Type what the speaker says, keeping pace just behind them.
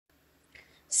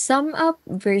SumUp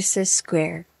versus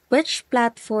Square. Which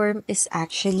platform is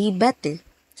actually better?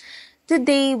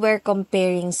 Today, we're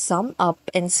comparing SumUp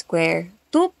and Square,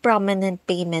 two prominent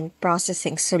payment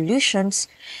processing solutions,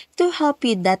 to help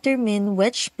you determine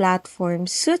which platform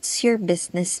suits your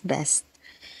business best.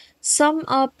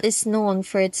 SumUp is known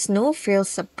for its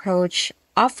no-frills approach,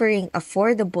 offering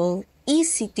affordable,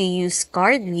 easy-to-use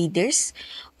card readers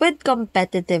with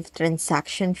competitive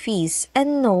transaction fees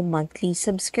and no monthly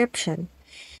subscription.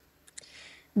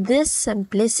 This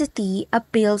simplicity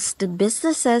appeals to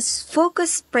businesses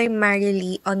focused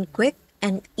primarily on quick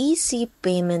and easy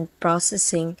payment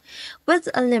processing with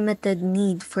a limited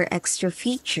need for extra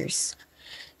features.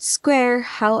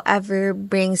 Square, however,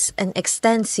 brings an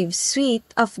extensive suite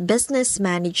of business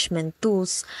management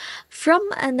tools,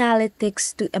 from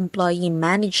analytics to employee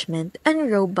management and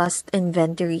robust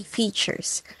inventory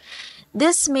features.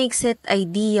 This makes it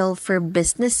ideal for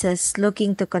businesses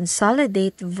looking to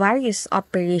consolidate various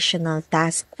operational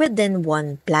tasks within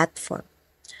one platform.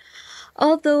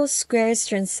 Although Square's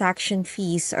transaction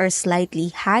fees are slightly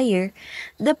higher,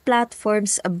 the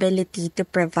platform's ability to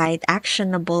provide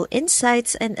actionable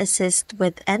insights and assist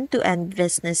with end-to-end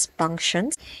business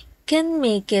functions can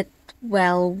make it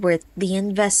well worth the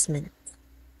investment.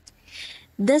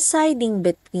 Deciding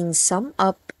between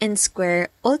SumUp and Square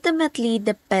ultimately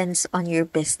depends on your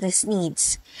business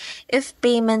needs. If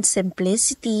payment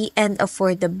simplicity and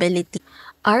affordability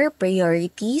are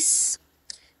priorities,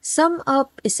 SumUp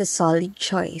is a solid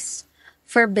choice.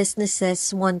 For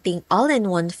businesses wanting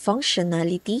all-in-one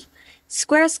functionality,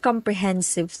 Square's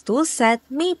comprehensive toolset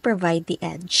may provide the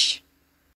edge.